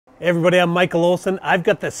Hey everybody, I'm Michael Olson. I've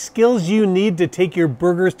got the skills you need to take your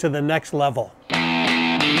burgers to the next level. For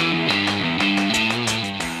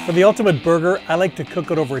the ultimate burger, I like to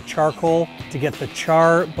cook it over charcoal to get the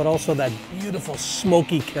char, but also that beautiful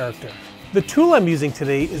smoky character. The tool I'm using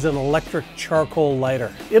today is an electric charcoal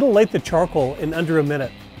lighter. It'll light the charcoal in under a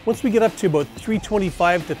minute. Once we get up to about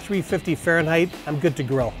 325 to 350 Fahrenheit, I'm good to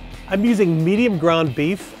grill. I'm using medium ground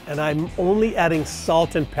beef and I'm only adding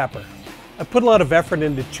salt and pepper. I put a lot of effort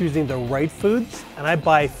into choosing the right foods, and I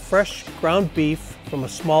buy fresh ground beef from a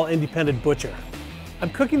small independent butcher. I'm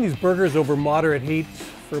cooking these burgers over moderate heat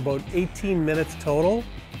for about 18 minutes total.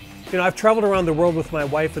 You know, I've traveled around the world with my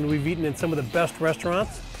wife and we've eaten in some of the best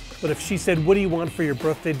restaurants, but if she said, what do you want for your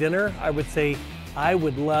birthday dinner? I would say, I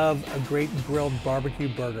would love a great grilled barbecue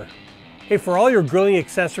burger. Hey, for all your grilling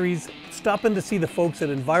accessories, stop in to see the folks at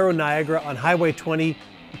Enviro-Niagara on Highway 20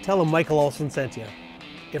 and tell them Michael Olson sent you.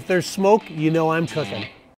 If there's smoke, you know I'm cooking.